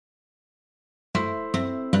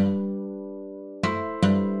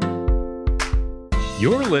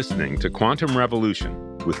You're listening to Quantum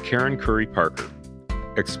Revolution with Karen Curry Parker,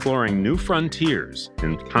 exploring new frontiers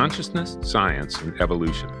in consciousness, science, and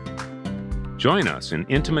evolution. Join us in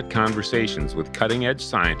intimate conversations with cutting-edge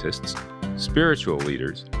scientists, spiritual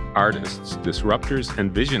leaders, artists, disruptors,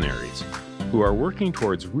 and visionaries who are working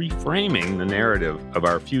towards reframing the narrative of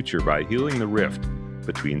our future by healing the rift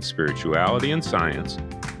between spirituality and science,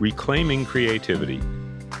 reclaiming creativity,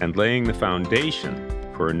 and laying the foundation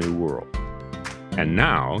for a new world. And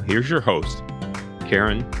now, here's your host,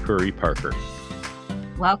 Karen Curry Parker.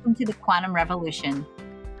 Welcome to the Quantum Revolution.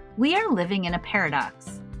 We are living in a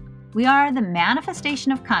paradox. We are the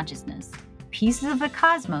manifestation of consciousness, pieces of the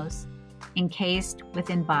cosmos, encased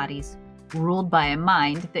within bodies, ruled by a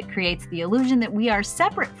mind that creates the illusion that we are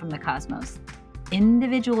separate from the cosmos,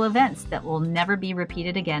 individual events that will never be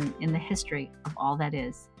repeated again in the history of all that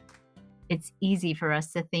is. It's easy for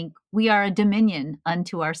us to think we are a dominion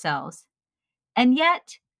unto ourselves. And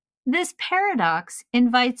yet, this paradox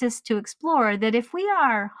invites us to explore that if we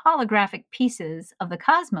are holographic pieces of the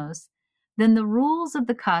cosmos, then the rules of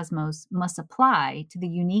the cosmos must apply to the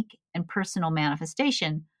unique and personal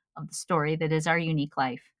manifestation of the story that is our unique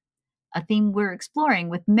life, a theme we're exploring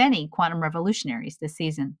with many quantum revolutionaries this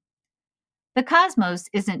season. The cosmos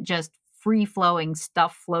isn't just free-flowing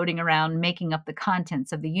stuff floating around making up the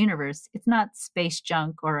contents of the universe. It's not space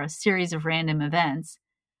junk or a series of random events.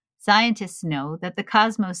 Scientists know that the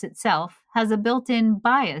cosmos itself has a built-in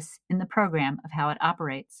bias in the program of how it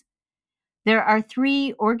operates. There are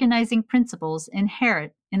three organizing principles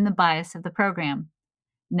inherent in the bias of the program.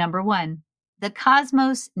 Number one, the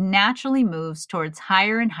cosmos naturally moves towards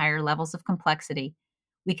higher and higher levels of complexity.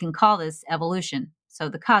 We can call this evolution, so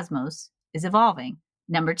the cosmos is evolving.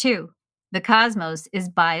 Number two, the cosmos is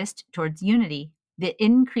biased towards unity. The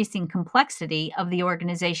increasing complexity of the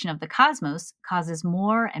organization of the cosmos causes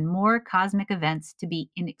more and more cosmic events to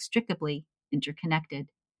be inextricably interconnected.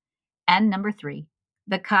 And number three,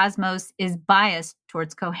 the cosmos is biased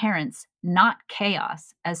towards coherence, not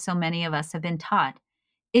chaos, as so many of us have been taught.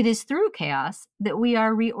 It is through chaos that we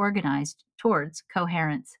are reorganized towards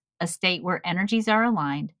coherence, a state where energies are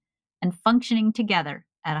aligned and functioning together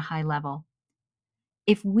at a high level.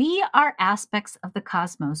 If we are aspects of the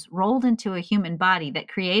cosmos rolled into a human body that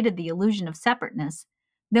created the illusion of separateness,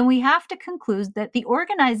 then we have to conclude that the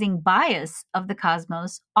organizing bias of the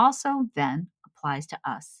cosmos also then applies to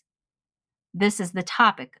us. This is the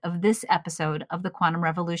topic of this episode of the Quantum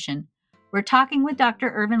Revolution. We're talking with Dr.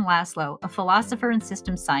 Ervin László, a philosopher and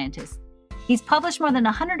systems scientist. He's published more than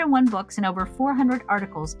 101 books and over 400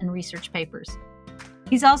 articles and research papers.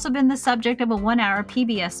 He's also been the subject of a 1-hour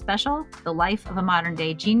PBS special, The Life of a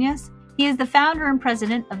Modern-Day Genius. He is the founder and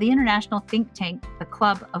president of the international think tank, the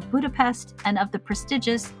Club of Budapest, and of the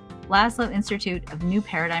prestigious László Institute of New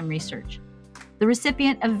Paradigm Research. The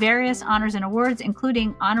recipient of various honors and awards,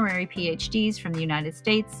 including honorary PhDs from the United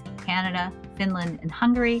States, Canada, Finland, and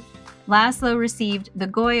Hungary, László received the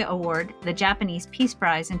Goya Award, the Japanese Peace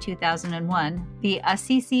Prize in 2001, the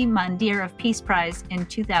Assisi Mandir of Peace Prize in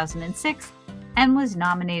 2006, and was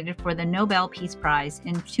nominated for the Nobel Peace Prize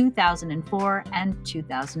in 2004 and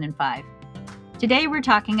 2005. Today we're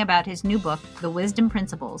talking about his new book, The Wisdom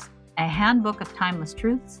Principles, a handbook of timeless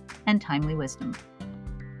truths and timely wisdom.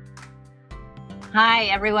 Hi,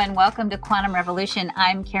 everyone. Welcome to Quantum Revolution.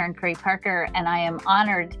 I'm Karen Curry Parker, and I am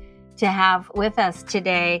honored to have with us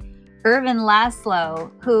today Ervin László,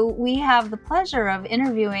 who we have the pleasure of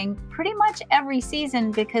interviewing pretty much every season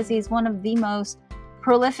because he's one of the most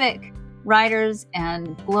prolific writers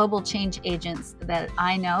and global change agents that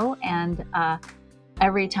I know. And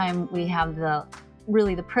every time we have the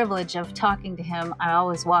privilege of talking to him, I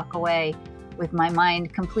always walk away with my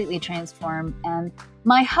mind completely transformed and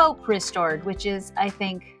my hope restored, which is, I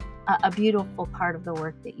think, a beautiful part of the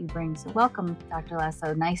work that you bring. So welcome, Dr.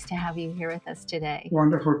 László. Nice to have you here with us today.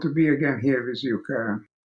 Wonderful to be again here with you, Karen.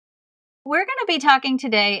 We're going to be talking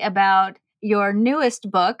today about your newest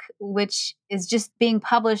book, which is just being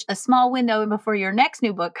published a small window before your next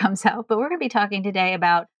new book comes out. But we're going to be talking today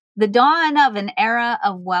about the dawn of an era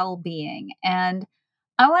of well-being. And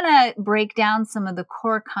I want to break down some of the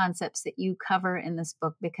core concepts that you cover in this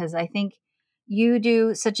book, because I think you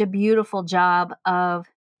do such a beautiful job of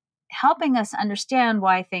helping us understand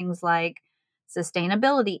why things like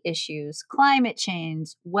sustainability issues, climate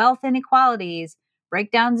change, wealth inequalities,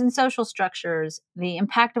 breakdowns in social structures, the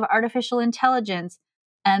impact of artificial intelligence,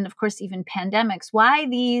 and of course, even pandemics, why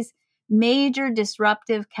these major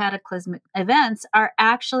disruptive cataclysmic events are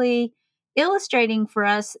actually illustrating for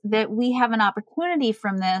us that we have an opportunity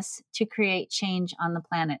from this to create change on the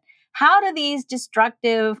planet. How do these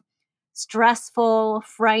destructive, stressful,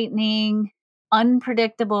 frightening,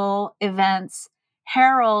 unpredictable events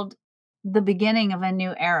herald the beginning of a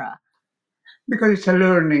new era? Because it's a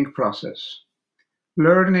learning process.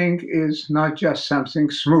 Learning is not just something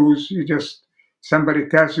smooth. Somebody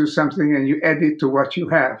tells you something and you add it to what you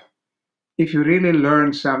have. If you really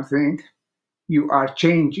learn something, you are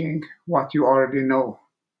changing what you already know.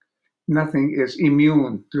 Nothing is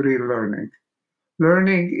immune to real learning.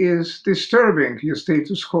 Learning is disturbing your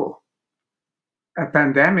status quo. A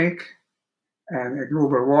pandemic and a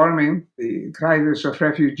global warming, the crisis of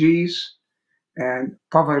refugees and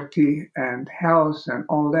poverty and health and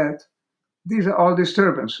all that, these are all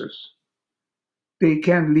disturbances. They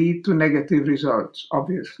can lead to negative results,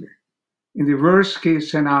 obviously. In the worst case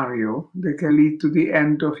scenario, they can lead to the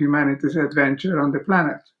end of humanity's adventure on the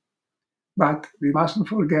planet. But we mustn't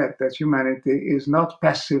forget that humanity is not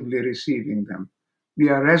passively receiving them. We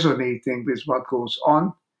are resonating with what goes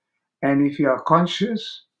on, and if we are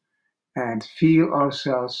conscious and feel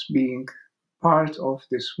ourselves being part of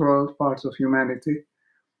this world, part of humanity,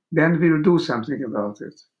 then we'll do something about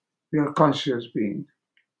it. We are conscious beings.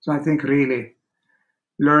 So I think really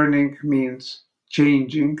learning means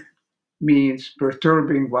changing, means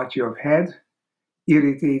perturbing what you have had,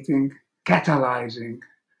 irritating, catalyzing.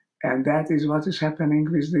 And that is what is happening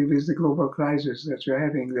with the global crisis that we're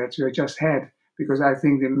having, that we just had, because I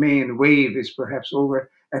think the main wave is perhaps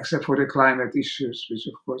over, except for the climate issues, which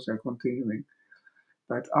of course are continuing.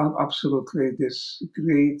 But absolutely, this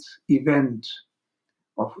great event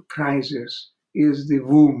of crisis is the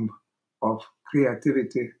womb of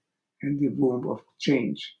creativity and the womb of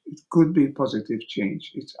change. It could be positive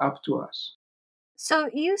change. It's up to us. So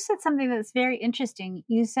you said something that's very interesting.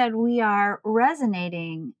 You said we are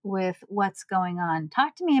resonating with what's going on.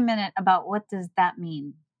 Talk to me a minute about what does that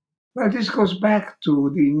mean? Well, this goes back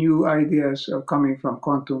to the new ideas coming from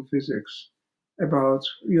quantum physics about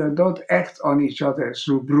you don't act on each other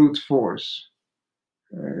through brute force,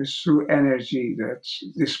 through energy that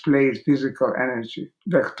displays physical energy,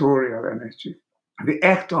 vectorial energy. We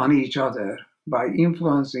act on each other by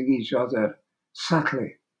influencing each other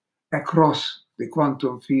subtly across the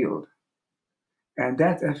quantum field. And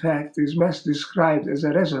that effect is best described as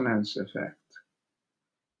a resonance effect.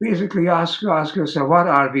 Basically, you ask yourself, what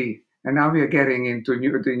are we? And now we are getting into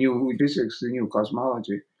the new physics, the new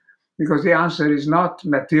cosmology. Because the answer is not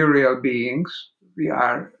material beings. We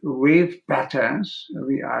are wave patterns.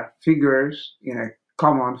 We are figures in a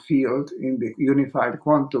common field, in the unified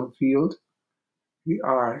quantum field. We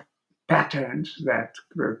are patterns that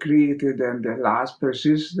were created and that last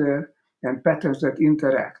persist there, and patterns that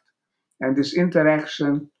interact. And this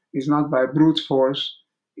interaction is not by brute force,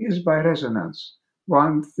 is by resonance.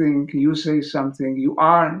 One thing, you say something, you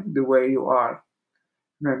are the way you are.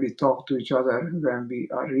 When we talk to each other, when we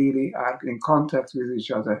really are in contact with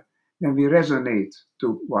each other, then we resonate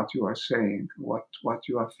to what you are saying, what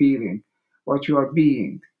you are feeling, what you are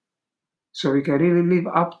being. So we can really live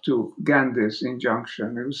up to Gandhi's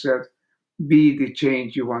injunction, who said, be the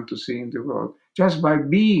change you want to see in the world. Just by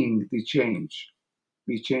being the change,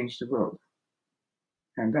 we change the world.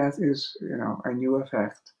 And that is, a new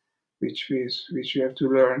effect, which we have to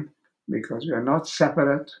learn, because we are not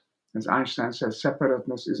separate. As Einstein said,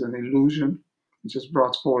 separateness is an illusion, which is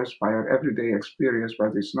brought forth by our everyday experience,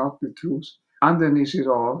 but it's not the truth. Underneath it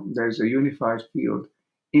all, there is a unified field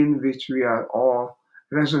in which we are all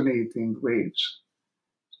resonating waves.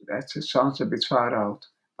 So that sounds a bit far out,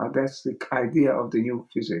 but that's the idea of the new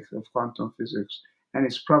physics, of quantum physics. And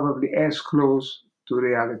it's probably as close to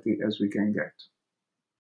reality as we can get.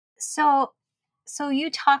 So you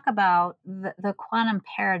talk about the quantum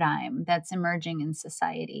paradigm that's emerging in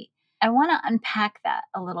society. I want to unpack that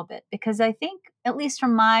a little bit, because I think, at least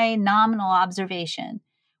from my nominal observation,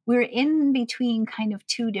 we're in between kind of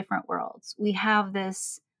two different worlds. We have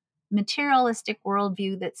this materialistic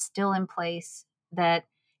worldview that's still in place, that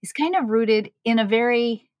is kind of rooted in a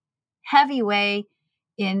very heavy way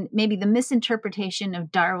in maybe the misinterpretation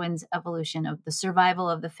of Darwin's evolution, of the survival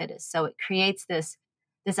of the fittest. So it creates this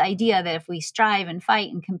idea that if we strive and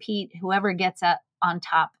fight and compete, whoever gets up on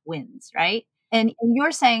top wins, right? And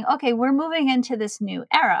you're saying, okay, we're moving into this new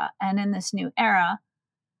era. And in this new era,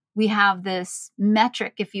 we have this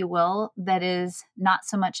metric, if you will, that is not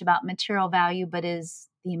so much about material value, but is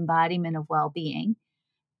the embodiment of well-being.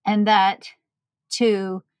 And that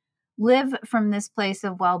to live from this place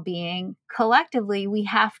of well-being, collectively, we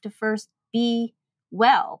have to first be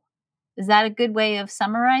well. Is that a good way of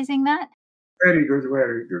summarizing that? Very good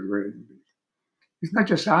way. It's not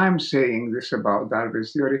just I'm saying this about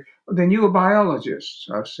Darwin's theory, the new biologists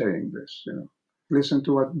are saying this. Listen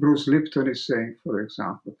to what Bruce Lipton is saying, for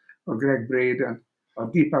example, or Greg Braden,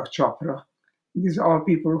 or Deepak Chopra. These are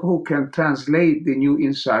people who can translate the new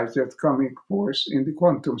insights that coming forth in the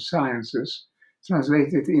quantum sciences,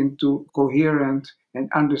 translate it into coherent and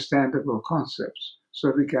understandable concepts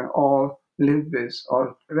so we can all live with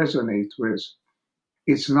or resonate with.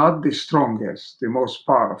 It's not the strongest, the most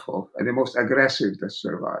powerful, and the most aggressive that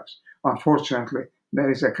survives. Unfortunately, there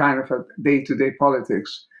is a kind of a day-to-day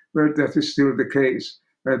politics where that is still the case,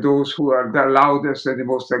 where those who are the loudest and the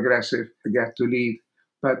most aggressive get to lead.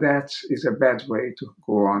 But that is a bad way to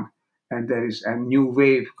go on. And there is a new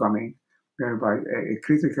wave coming, whereby a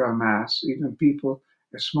critical mass, even people,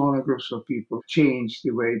 a smaller groups of people, change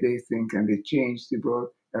the way they think and they change the world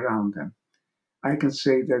around them. I can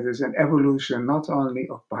say that there's an evolution not only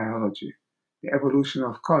of biology, the evolution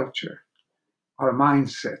of culture, our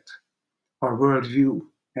mindset, our worldview,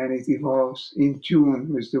 and it evolves in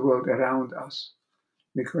tune with the world around us.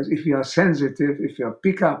 Because if you are sensitive, if you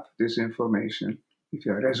pick up this information, if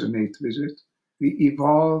you resonate with it, we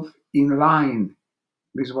evolve in line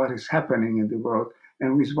with what is happening in the world.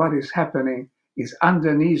 And with what is happening is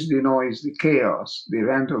underneath the noise, the chaos, the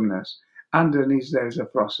randomness, underneath there is a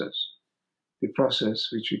process, the process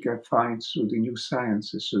which we can find through the new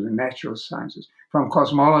sciences, through the natural sciences, from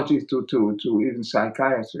cosmology to even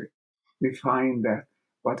psychiatry. We find that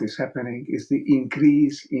what is happening is the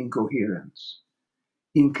increase in coherence,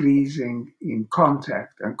 increasing in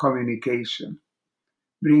contact and communication,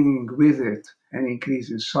 bringing with it an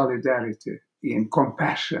increase in solidarity, in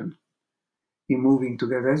compassion, in moving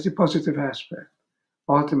together. That's the positive aspect,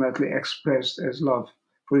 ultimately expressed as love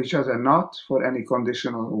for each other, not for any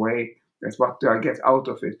conditional way, that's what do I get out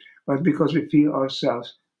of it, but because we feel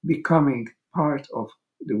ourselves becoming part of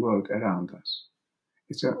the world around us.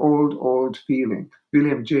 It's an old feeling.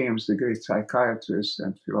 William James, the great psychiatrist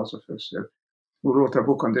and philosopher, said, who wrote a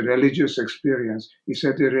book on the religious experience. He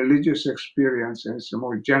said the religious experience, in a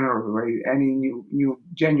more general way, any new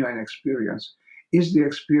genuine experience, is the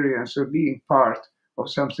experience of being part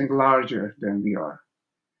of something larger than we are.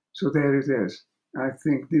 So there it is. I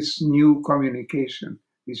think this new communication,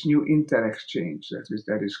 this new interexchange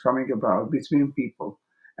that is coming about between people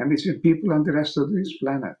and the rest of this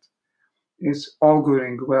planet is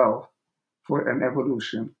auguring well for an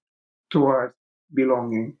evolution toward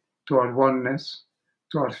belonging, toward oneness,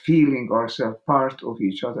 toward feeling ourselves part of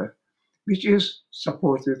each other, which is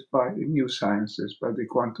supported by the new sciences, by the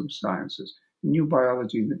quantum sciences. New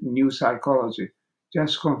biology, new psychology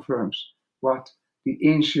just confirms what the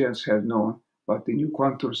ancients had known, what the new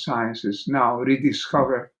quantum sciences now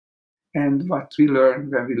rediscover, and what we learn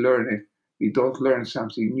when we learn it. We don't learn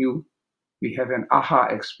something new, we have an aha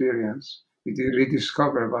experience. We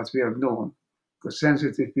rediscover what we have known. Because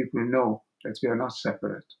sensitive people know that we are not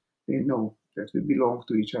separate. They know that we belong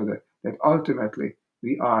to each other, that ultimately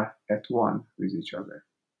we are at one with each other.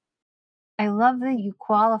 I love that you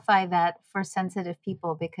qualify that for sensitive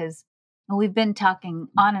people, because we've been talking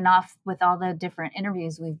on and off with all the different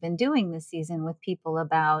interviews we've been doing this season with people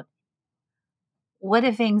about what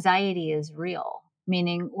if anxiety is real?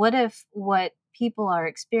 Meaning, what if what people are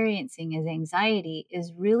experiencing as anxiety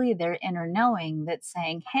is really their inner knowing that's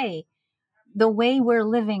saying, hey, the way we're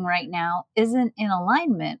living right now isn't in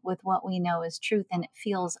alignment with what we know is truth, and it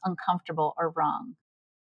feels uncomfortable or wrong.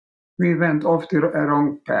 We went off the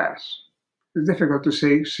wrong path. It's difficult to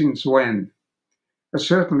say since when, but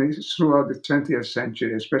certainly throughout the 20th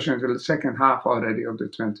century, especially in the second half already of the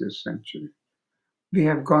 20th century, we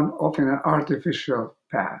have gone off in an artificial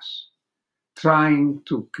path, trying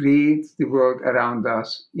to create the world around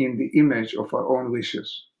us in the image of our own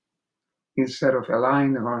wishes. Instead of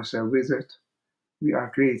aligning ourselves with it, we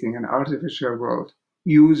are creating an artificial world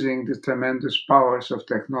using the tremendous powers of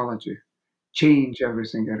technology, change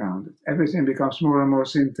everything around it. Everything becomes more and more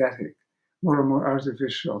synthetic, more and more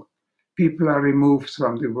artificial. People are removed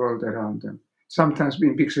from the world around them. Sometimes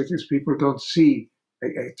in big cities, people don't see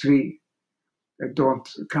a tree.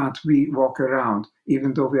 Can't we walk around,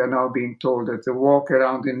 even though we are now being told that the walk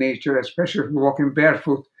around in nature, especially walking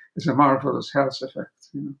barefoot, is a marvelous health effect.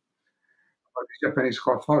 What the Japanese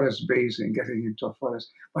call forest bathing, getting into a forest.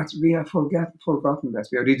 But we have forgotten that.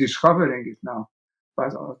 We are rediscovering it now.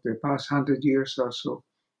 But of the past 100 years or so,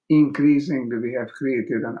 increasingly we have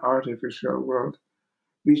created an artificial world,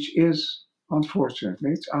 which is,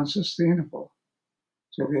 unfortunately, it's unsustainable.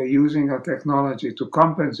 So we are using our technology to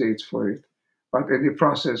compensate for it. But in the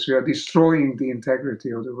process, we are destroying the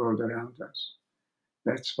integrity of the world around us.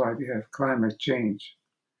 That's why we have climate change.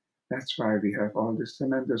 That's why we have all these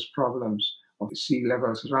tremendous problems of sea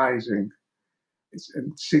levels rising,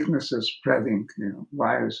 and sicknesses spreading,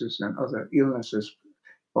 viruses and other illnesses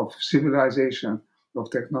of civilization, of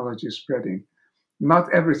technology spreading.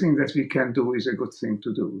 Not everything that we can do is a good thing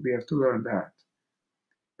to do. We have to learn that.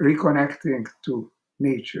 Reconnecting to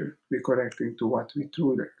nature, reconnecting to what we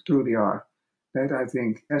truly are, that I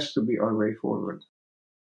think has to be our way forward.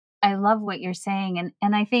 I love what you're saying.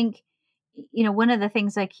 And I think, one of the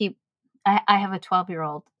things I have a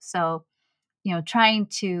 12-year-old. So, trying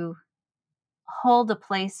to hold a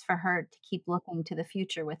place for her to keep looking to the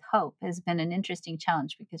future with hope has been an interesting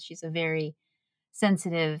challenge because she's a very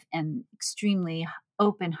sensitive and extremely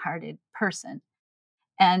open-hearted person.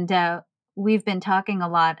 And we've been talking a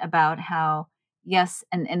lot about how, yes,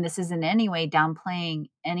 and this isn't in any way downplaying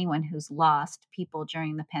anyone who's lost people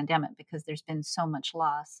during the pandemic because there's been so much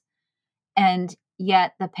loss. And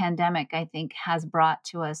yet the pandemic, I think, has brought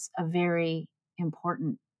to us a very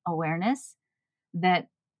important awareness that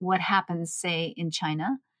what happens, say, in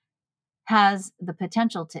China has the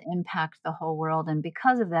potential to impact the whole world. And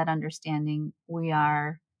because of that understanding, we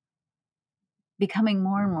are becoming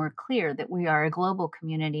more and more clear that we are a global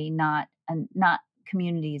community, not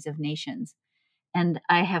communities of nations. And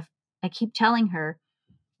I keep telling her,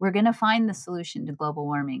 we're going to find the solution to global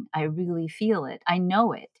warming. I really feel it. I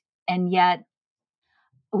know it. And yet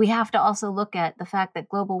we have to also look at the fact that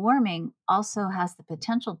global warming also has the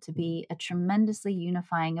potential to be a tremendously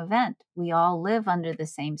unifying event. We all live under the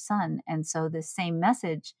same sun. And so this same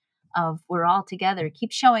message of we're all together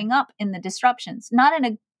keeps showing up in the disruptions, not in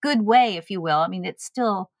a good way, if you will. I mean, it's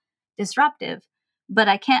still disruptive, but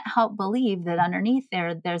I can't help believe that underneath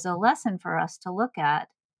there's a lesson for us to look at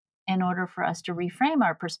in order for us to reframe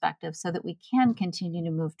our perspective so that we can continue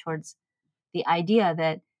to move towards the idea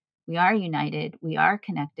that we are united, we are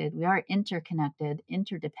connected, we are interconnected,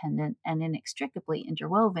 interdependent, and inextricably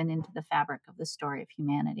interwoven into the fabric of the story of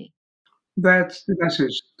humanity. That's the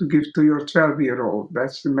message to give to your 12-year-old.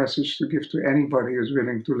 That's the message to give to anybody who's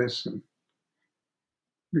willing to listen.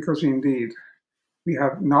 Because indeed, we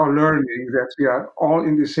have now learning that we are all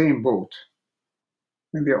in the same boat.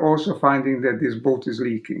 And we are also finding that this boat is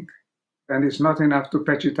leaking. And it's not enough to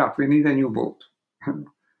patch it up. We need a new boat.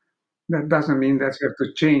 That doesn't mean that we have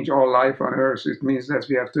to change all life on Earth. It means that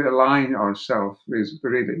we have to align ourselves with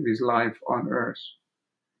life on Earth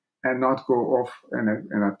and not go off in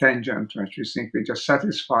a tangent, which we think we just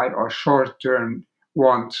satisfy our short-term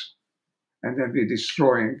wants, and then we're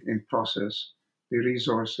destroying in process the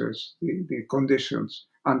resources, the conditions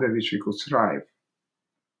under which we could thrive.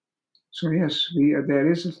 So yes,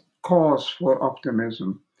 there is a cause for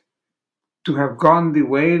optimism. To have gone the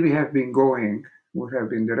way we have been going would have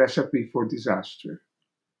been the recipe for disaster.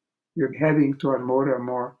 We're heading toward more and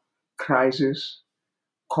more crisis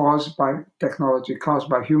caused by technology, caused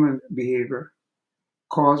by human behavior,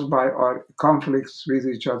 caused by our conflicts with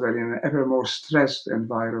each other in an ever more stressed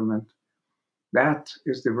environment. That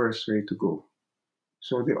is the worst way to go.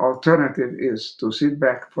 So the alternative is to sit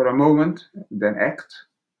back for a moment, then act,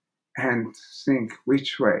 and think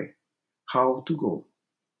which way, how to go.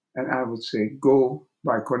 And I would say go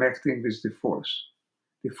by connecting with the force.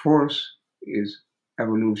 The force is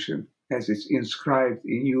evolution, as it's inscribed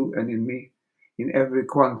in you and in me, in every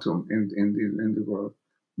quantum in the world.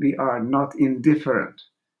 We are not indifferent,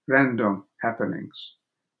 random happenings.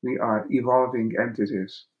 We are evolving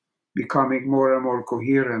entities, becoming more and more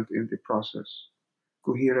coherent in the process.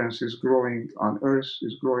 Coherence is growing on Earth,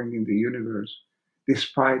 is growing in the universe,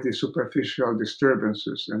 despite the superficial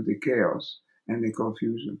disturbances and the chaos and the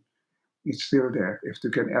confusion. It's still there. If you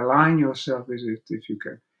can align yourself with it, if you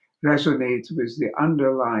can resonate with the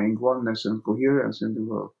underlying oneness and coherence in the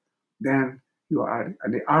world, then you are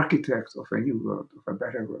the architect of a new world, of a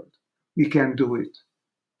better world. We can do it,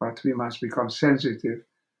 but we must become sensitive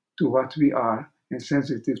to what we are and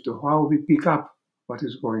sensitive to how we pick up what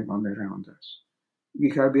is going on around us.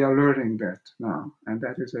 We are learning that now, and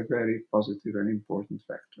that is a very positive and important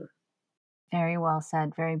factor. Very well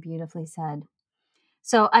said, very beautifully said.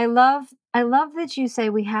 So I love that you say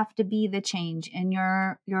we have to be the change, and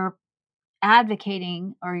you're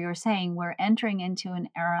advocating, or you're saying we're entering into an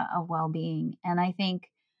era of well-being. And I think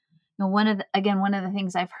one of the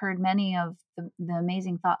things I've heard many of the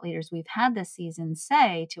amazing thought leaders we've had this season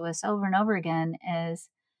say to us over and over again is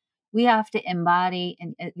we have to embody,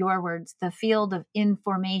 in your words, the field of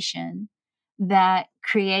information that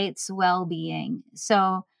creates well-being.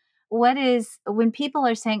 So when people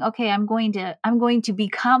are saying, okay, I'm going to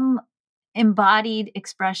become embodied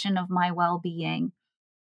expression of my well-being,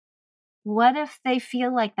 what if they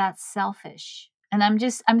feel like that's selfish? And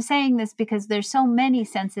I'm saying this because there's so many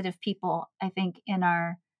sensitive people, I think, in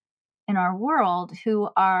our world who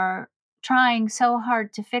are trying so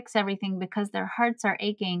hard to fix everything because their hearts are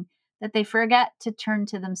aching that they forget to turn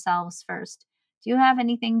to themselves first. Do you have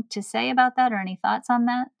anything to say about that or any thoughts on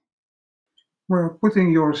that? Well,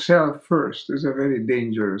 putting yourself first is a very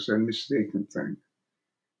dangerous and mistaken thing,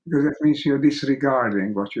 because that means you're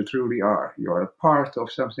disregarding what you truly are. You're a part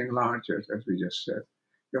of something larger, as we just said.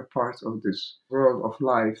 You're part of this world of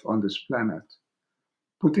life on this planet.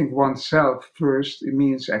 Putting oneself first, it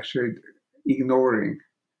means actually ignoring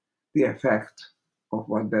the effect of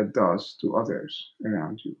what that does to others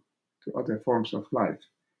around you, to other forms of life,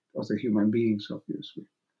 to other human beings, obviously.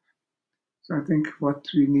 So I think what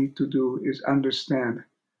we need to do is understand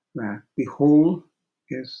that the whole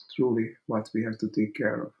is truly what we have to take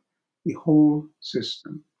care of. The whole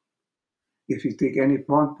system. If you take any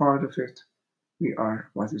one part of it, we are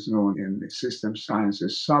what is known in the system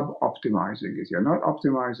sciences sub-optimizing it. You're not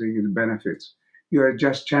optimizing its benefits. You are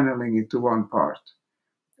just channeling it to one part.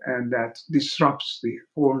 And that disrupts the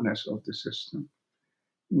wholeness of the system.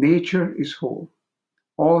 Nature is whole.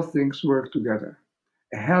 All things work together.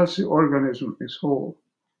 A healthy organism is whole.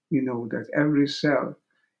 You know that every cell,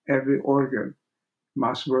 every organ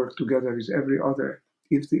must work together with every other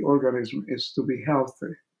if the organism is to be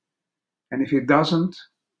healthy. And if it doesn't,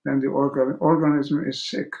 then the organism is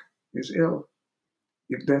sick, is ill.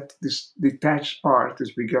 If this detached part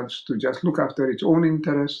is begins to just look after its own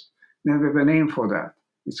interest, then we have a name for that.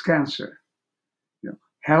 It's cancer. You know,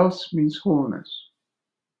 health means wholeness.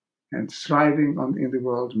 And thriving in the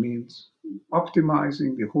world means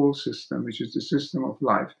optimizing the whole system, which is the system of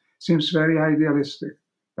life. Seems very idealistic,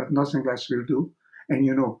 but nothing less will do. And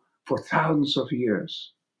you know, for thousands of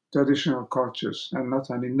years, traditional cultures have not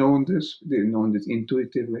only known this, they've known it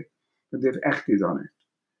intuitively, but they've acted on it.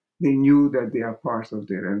 They knew that they are part of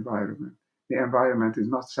their environment. The environment is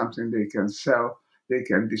not something they can sell, they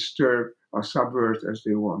can disturb or subvert as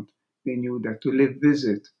they want. They knew that to live with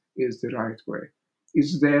it is the right way.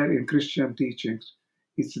 It's there in Christian teachings,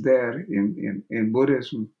 it's there in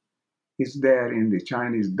Buddhism, it's there in the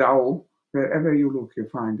Chinese Tao. Wherever you look, you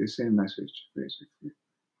find the same message, basically.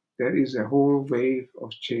 There is a whole wave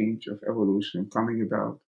of change, of evolution coming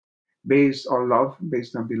about based on love,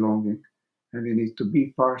 based on belonging, and we need to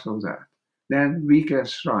be part of that. Then we can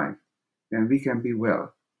strive, then we can be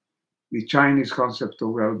well. The Chinese concept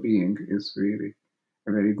of well-being is really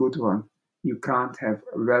a very good one. You can't have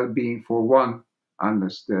well-being for one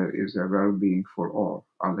unless there is a well-being for all,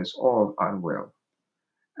 unless all are well.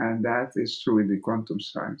 And that is true in the quantum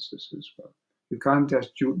sciences as well. You can't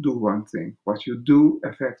just do one thing. What you do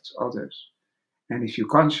affects others. And if you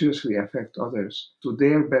consciously affect others to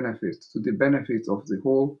their benefit, to the benefit of the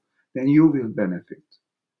whole, then you will benefit.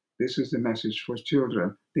 This is the message for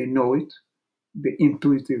children. They know it, they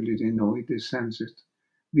intuitively they know it, they sense it.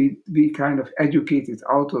 We kind of educate it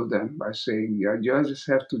out of them by saying, yeah, you just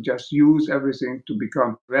have to just use everything to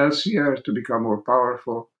become wealthier, to become more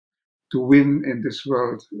powerful, to win in this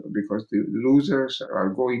world, because the losers are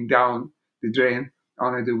going down the drain,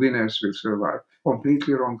 only the winners will survive.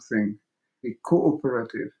 Completely wrong thing. The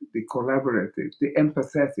cooperative, the collaborative, the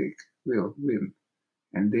empathetic will win,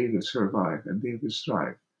 and they will survive and they will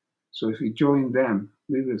strive. So if we join them,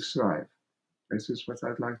 we will thrive. This is what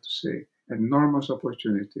I'd like to say. An enormous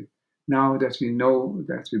opportunity. Now that we know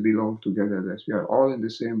that we belong together, that we are all in the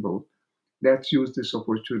same boat, let's use this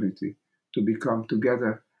opportunity to become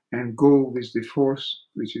together and go with the force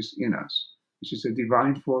which is in us, which is a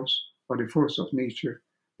divine force or the force of nature,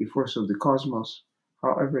 the force of the cosmos,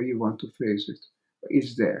 however you want to phrase it,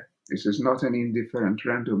 is there. This is not an indifferent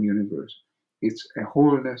random universe. It's a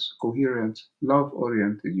wholeness, coherent,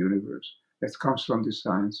 love-oriented universe that comes from the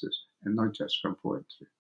sciences and not just from poetry.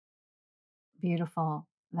 Beautiful.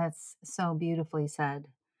 That's so beautifully said.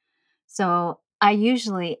 So I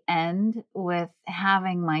usually end with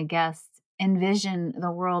having my guests envision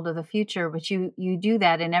the world of the future, but you do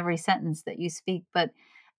that in every sentence that you speak. But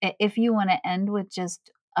if you want to end with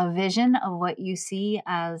just a vision of what you see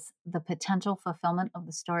as the potential fulfillment of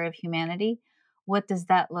the story of humanity, what does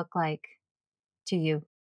that look like to you?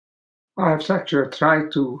 I've actually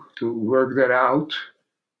tried to work that out,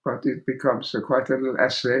 but it becomes quite a little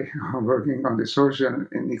essay working on the social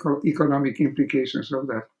and economic implications of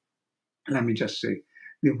that. Let me just say,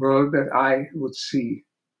 the world that I would see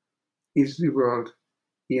is the world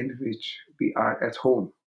in which we are at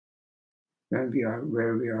home, when we are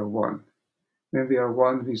where we are one, when we are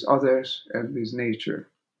one with others and with nature.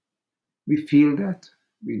 We feel that,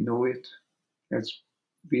 we know it, let's,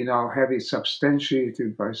 we now have it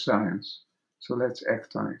substantiated by science, so let's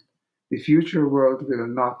act on it. The future world will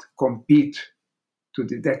not compete to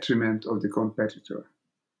the detriment of the competitor.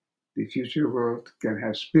 The future world can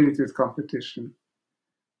have spirited competition,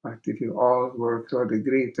 but it will all work toward the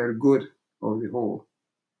greater good of the whole.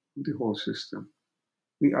 the whole system.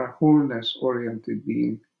 We are wholeness-oriented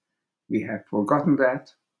beings. We have forgotten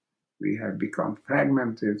that. We have become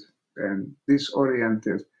fragmented and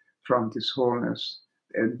disoriented from this wholeness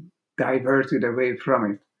and diverted away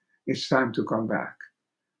from it. It's time to come back.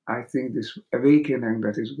 I think this awakening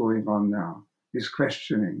that is going on now, this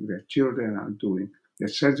questioning that children are doing, that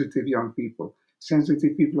sensitive young people,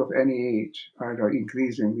 sensitive people of any age are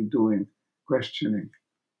increasingly doing, questioning.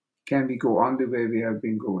 Can we go on the way we have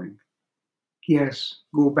been going? Yes,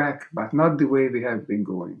 go back, but not the way we have been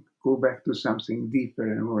going. Go back to something deeper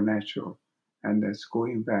and more natural. And that's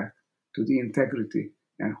going back to the integrity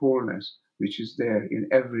and wholeness which is there in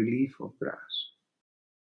every leaf of grass.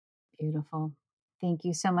 Beautiful. Thank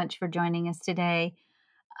you so much for joining us today.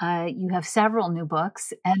 You have several new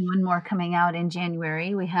books and one more coming out in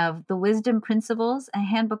January. We have The Wisdom Principles, a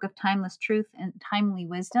handbook of timeless truth and timely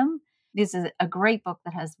wisdom. This is a great book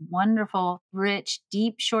that has wonderful, rich,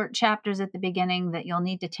 deep, short chapters at the beginning that you'll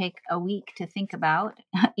need to take a week to think about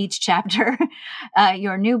each chapter.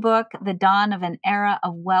 Your new book, The Dawn of an Era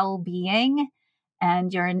of Well-Being.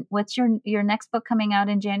 And what's your next book coming out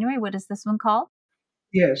in January? What is this one called?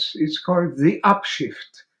 Yes, it's called The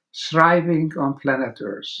Upshift, Thriving on Planet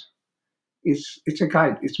Earth. It's a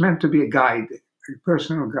guide. It's meant to be a guide, a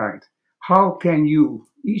personal guide. How can you,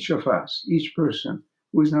 each of us, each person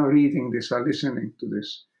who is now reading this or listening to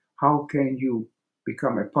this, how can you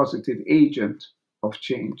become a positive agent of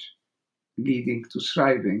change, leading to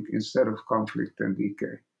thriving instead of conflict and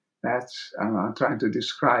decay? That's I'm trying to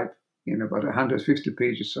describe in about 150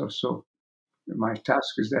 pages or so. My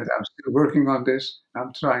task is that I'm still working on this.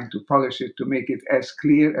 I'm trying to polish it to make it as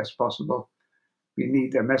clear as possible. We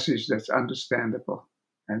need a message that's understandable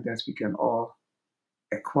and that we can all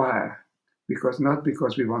acquire, not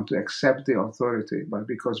because we want to accept the authority, but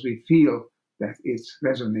because we feel that it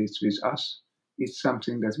resonates with us. It's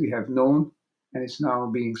something that we have known and it's now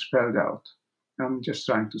being spelled out. I'm just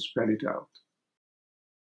trying to spell it out.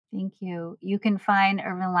 Thank you. You can find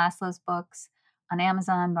Ervin László's books on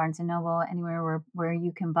Amazon, Barnes & Noble, anywhere where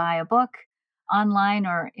you can buy a book, online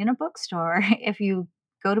or in a bookstore if you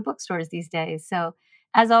go to bookstores these days. So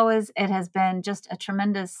as always, it has been just a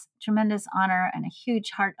tremendous, tremendous honor and a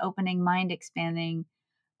huge heart-opening, mind-expanding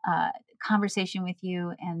conversation with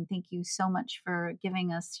you. And thank you so much for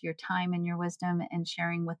giving us your time and your wisdom and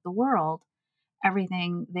sharing with the world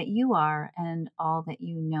everything that you are and all that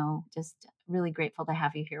you know. Just really grateful to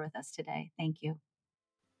have you here with us today. Thank you.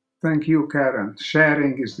 Thank you, Karen.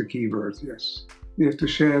 Sharing is the key word, yes. We have to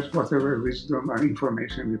share whatever wisdom or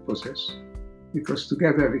information we possess, because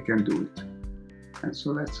together we can do it. And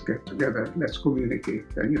so let's get together, let's communicate.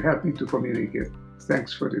 And you helped me to communicate.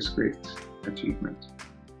 Thanks for this great achievement.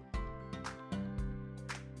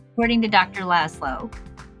 According to Dr. László,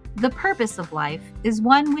 the purpose of life is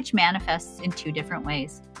one which manifests in two different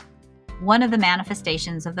ways. One of the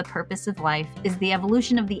manifestations of the purpose of life is the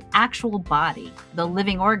evolution of the actual body, the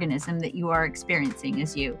living organism that you are experiencing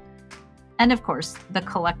as you. And of course, the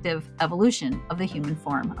collective evolution of the human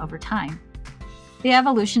form over time. The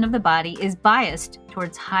evolution of the body is biased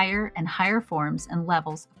towards higher and higher forms and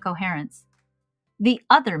levels of coherence. The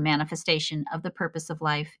other manifestation of the purpose of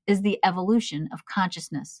life is the evolution of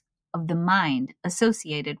consciousness, of the mind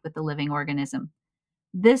associated with the living organism.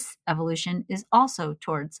 This evolution is also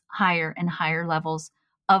towards higher and higher levels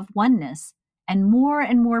of oneness and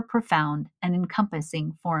more profound and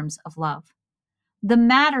encompassing forms of love. The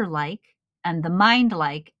matter-like and the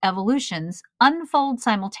mind-like evolutions unfold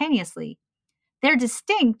simultaneously. They're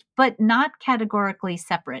distinct, but not categorically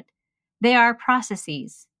separate. They are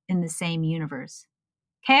processes in the same universe.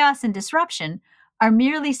 Chaos and disruption are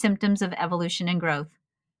merely symptoms of evolution and growth.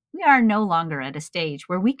 We are no longer at a stage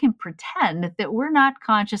where we can pretend that we're not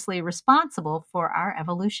consciously responsible for our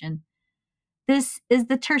evolution. This is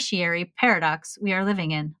the tertiary paradox we are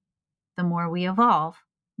living in. The more we evolve,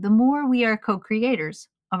 the more we are co-creators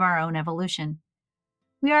of our own evolution.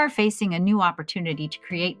 We are facing a new opportunity to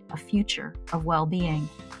create a future of well-being.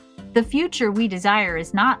 The future we desire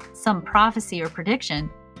is not some prophecy or prediction.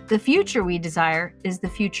 The future we desire is the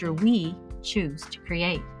future we choose to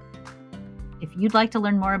create. If you'd like to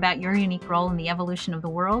learn more about your unique role in the evolution of the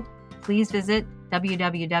world, please visit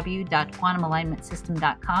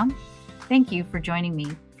www.quantumalignmentsystem.com. Thank you for joining me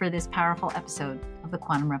for this powerful episode of the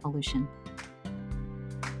Quantum Revolution.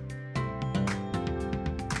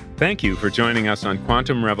 Thank you for joining us on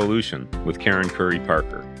Quantum Revolution with Karen Curry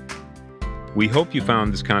Parker. We hope you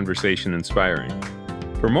found this conversation inspiring.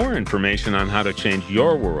 For more information on how to change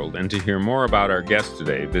your world and to hear more about our guest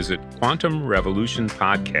today, visit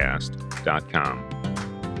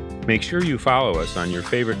quantumrevolutionpodcast.com. Make sure you follow us on your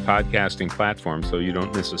favorite podcasting platform so you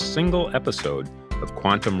don't miss a single episode of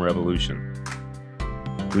Quantum Revolution.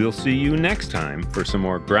 We'll see you next time for some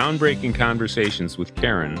more groundbreaking conversations with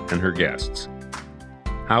Karen and her guests.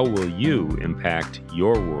 How will you impact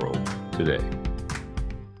your world today?